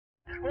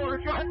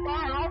Order, shot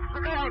fire,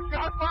 officer down,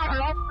 shot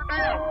fire, officer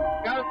down.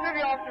 Got a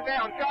city officer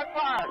down, shot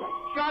fire.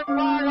 Shot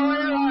fire on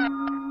airline.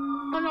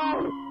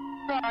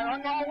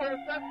 I know where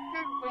that's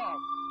shooting from.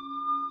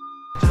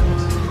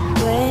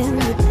 When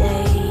the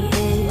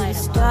day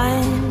is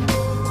done,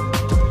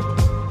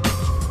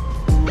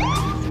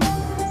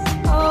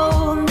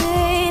 hold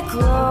me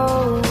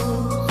close.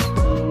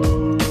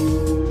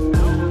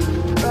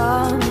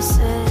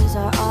 Promises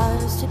are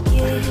ours to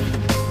give.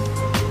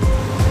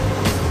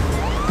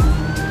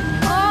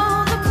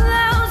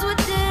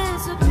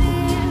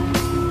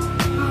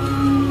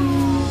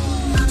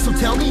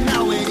 Tell me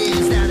how it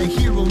is that a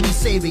hero needs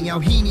saving, how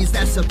he needs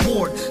that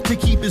support to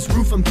keep his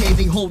roof from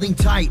caving, holding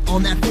tight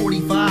on that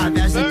 45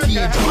 as a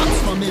tear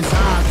drops from his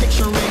eye.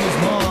 Picturing his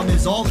mom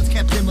is all that's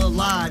kept him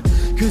alive,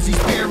 cause he's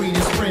buried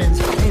his friends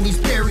and he's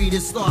buried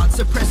his thoughts.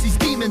 Suppress these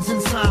demons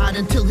inside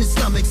until his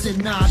stomach's in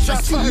knots. I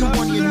see you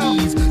on your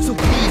knees, so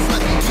please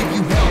let me give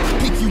you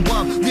help. Pick you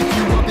up, lift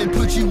you up and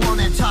put you on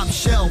that top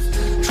shelf.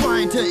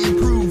 Trying to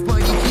improve,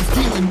 but he keeps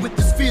dealing with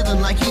this feeling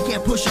like he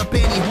can't push up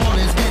any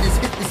harder. His head has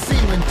hit the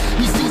ceiling.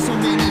 He sees so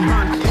many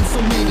hurt and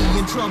so many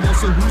in trouble.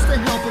 So who's to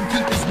help him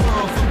keep his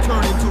world from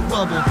turning to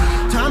rubble?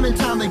 Time and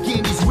time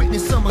again he's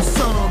witnessed summer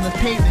sun on the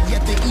pavement,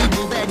 yet the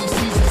evil that he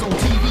sees is on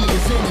TV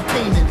is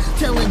entertainment,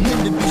 telling him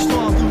to be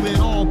strong through it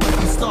all, but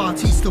these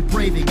thoughts he's still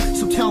braving.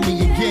 So tell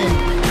me again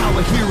how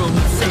a hero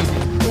needs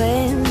saving.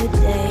 When the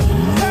day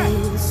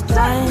is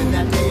done, when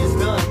that day is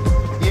done,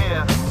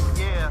 yeah.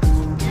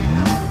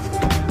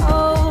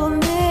 hold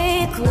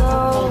me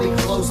close. Hold me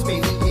close,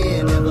 baby,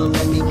 yeah, never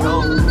let me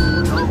go.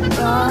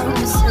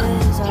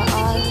 Promises are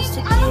ours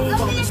to keep.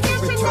 Promise to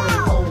return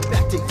home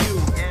back to you,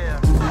 yeah.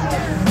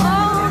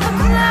 All the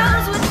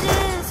clouds would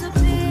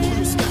disappear.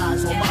 Blue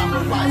skies on my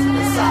horizon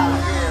inside,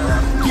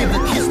 yeah. Give a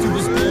kiss to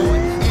his boy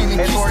and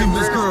a kiss to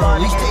his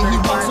girl. Each day he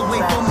walks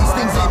away from these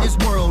things in his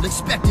world,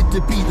 expected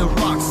to be the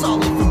rock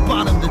solid from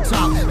bottom to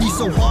top. He's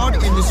so hard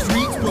in the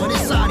streets, but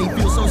inside he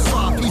feels so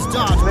soft. He's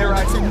dodged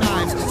bullets and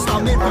knives,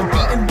 stopped men from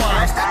beating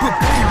wives. But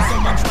boom,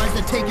 someone tries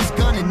to take his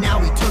gun and now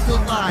he took a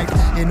life.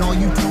 And all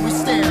you do is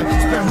stare,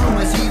 spread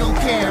rumors, he don't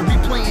care.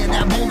 Replaying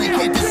that moment,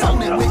 can't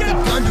disown it with the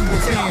gun to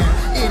his hand.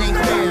 It ain't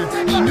fair,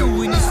 he knew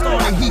when he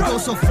started he'd go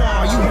so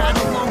far. You had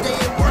a long day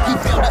at work, he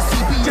failed at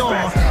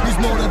CPR. His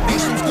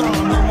motivation's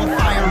gone, no more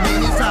fire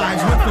in his eyes.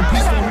 Went from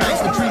peaceful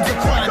nights to dreams of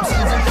crime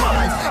scenes and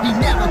cries. He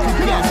never could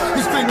guess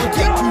his friend would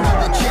take two to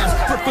the chest.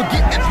 But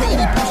forget that pain,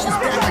 he pushes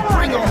back like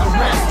bring on the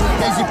rest.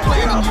 As you're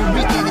planning your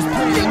weekend, he's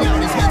pulling out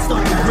his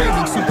headstone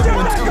engraving. So go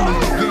and tell me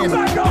again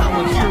how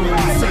a hero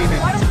is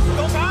saving.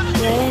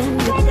 When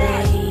the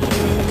day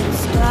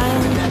is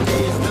done, That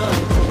day is done,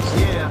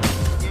 yeah.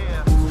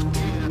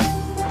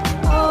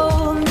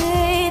 hold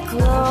me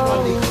close.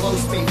 Hold me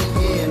close, baby,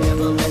 yeah,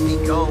 never let me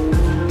go.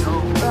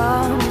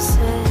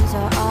 Promises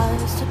are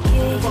ours to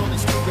keep.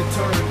 Promise to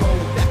return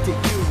home back to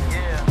you,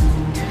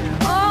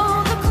 yeah.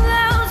 All the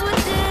clouds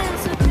would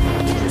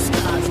disappear. Blue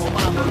skies on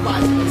my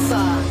horizon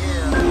inside,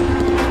 yeah.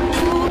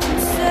 Who can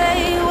say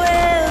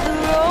where the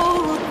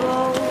road will go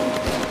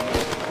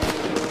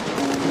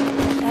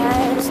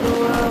as the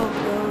world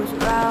goes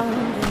round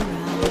and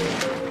round?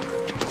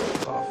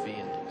 Coffee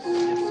and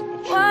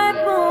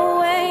Wipe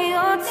away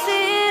your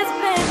tears,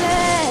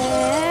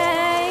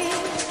 baby.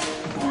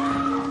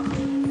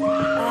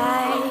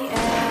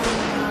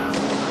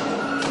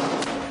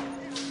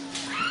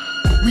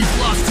 We've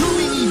lost too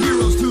many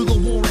heroes to the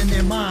war in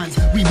their minds.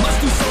 We must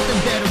do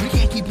something better, we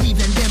can't keep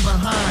leaving them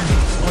behind.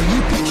 Are you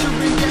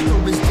picturing death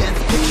or is death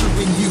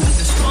picturing you?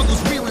 The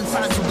struggle's real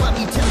inside, so let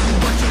me tell you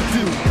what you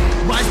do.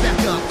 Rise back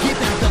up, get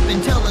back up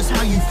and tell us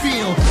how you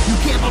feel. You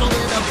can't bottle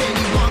it up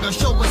any longer,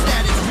 show us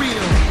that it's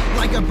real.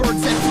 Like a bird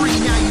set free,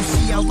 now you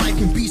see how life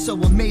can be so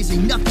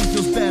amazing. Nothing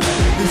feels better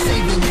than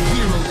saving the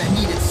hero that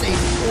needed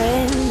saving.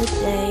 When the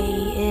day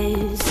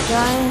is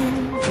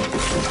done,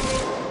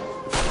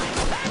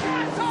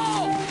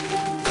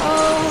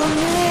 hold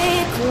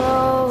me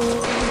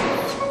close.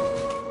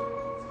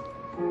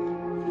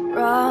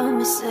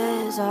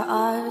 Promises are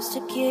ours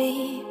to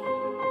keep.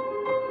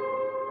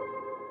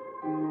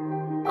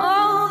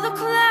 All the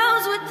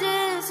clouds would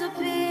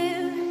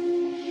disappear.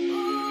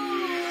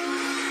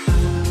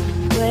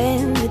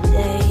 When the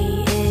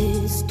day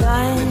is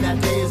done, When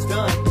that day is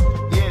done,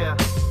 yeah.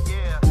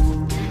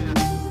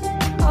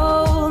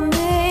 hold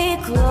me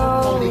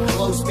close. Hold me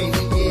close, baby,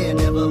 yeah,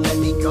 never let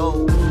me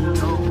go.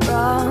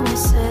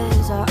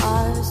 Promises are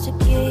ours to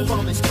keep.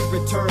 Promise to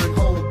return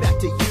home back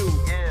to you,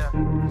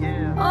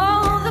 yeah.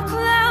 All the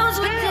clouds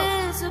would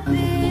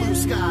disappear. Blue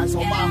skies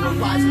on my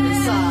horizon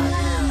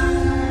inside.